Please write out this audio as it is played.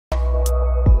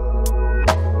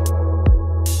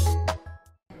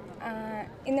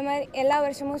மாதிரி எல்லா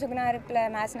வருஷமும்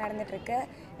சுகுணாரப்பில் மேட்ச் நடந்துகிட்ருக்கு.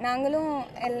 நாங்களும்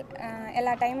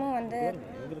எல்லா டைமும் வந்து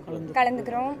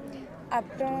கலந்துக்கிறோம்.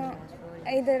 அப்புறம்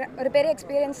இது ஒரு பெரிய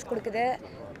எக்ஸ்பீரியன்ஸ் கொடுக்குது.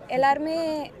 எல்லாருமே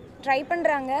ட்ரை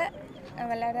பண்ணுறாங்க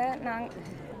விளையாட.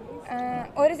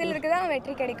 ஒரு சிலருக்கு தான்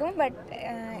வெற்றி கிடைக்கும். பட்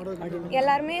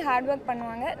எல்லாருமே ஹார்ட் ஒர்க்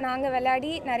பண்ணுவாங்க. நாங்கள்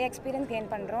விளையாடி நிறைய எக்ஸ்பீரியன்ஸ்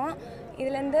கெயின் பண்ணுறோம்.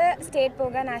 இதுலேருந்து ஸ்டேட்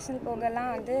போக நேஷ்னல்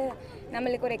போகலாம் வந்து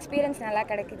நம்மளுக்கு ஒரு எக்ஸ்பீரியன்ஸ் நல்லா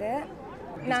கிடைக்குது.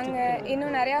 நாங்கள்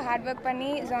இன்னும் நிறையா ஹார்ட் ஒர்க் பண்ணி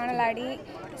ஜோனல் ஆடி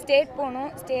ஸ்டேட்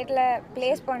போகணும், ஸ்டேட்டில்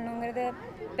ப்ளேஸ் பண்ணணுங்கிறது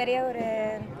பெரிய ஒரு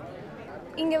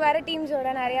இங்கே வர டீம்ஸோட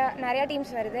நிறையா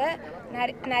டீம்ஸ் வருது,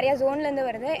 நிறையா ஜோன்லேருந்து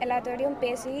வருது. எல்லாத்தோடையும்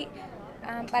பேசி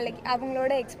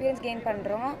அவங்களோட எக்ஸ்பீரியன்ஸ் கெயின்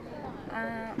பண்ணுறோம்.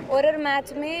 ஒரு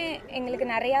மேட்ச்சுமே எங்களுக்கு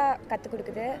நிறையா கற்றுக்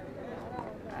கொடுக்குது.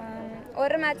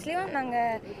 ஒரு மேட்ச்லேயும்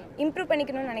நாங்கள் இம்ப்ரூவ்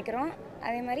பண்ணிக்கணும்னு நினைக்கிறோம்.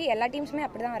 அதே மாதிரி எல்லா டீம்ஸுமே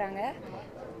அப்படி தான் வராங்க.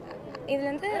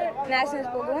 இதுலேருந்து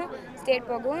நேஷ்னல்ஸ் போகும், ஸ்டேட்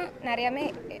போகும், நிறையாமே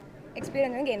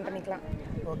எக்ஸ்பீரியன்ஸ் கெயின் பண்ணிக்கலாம்.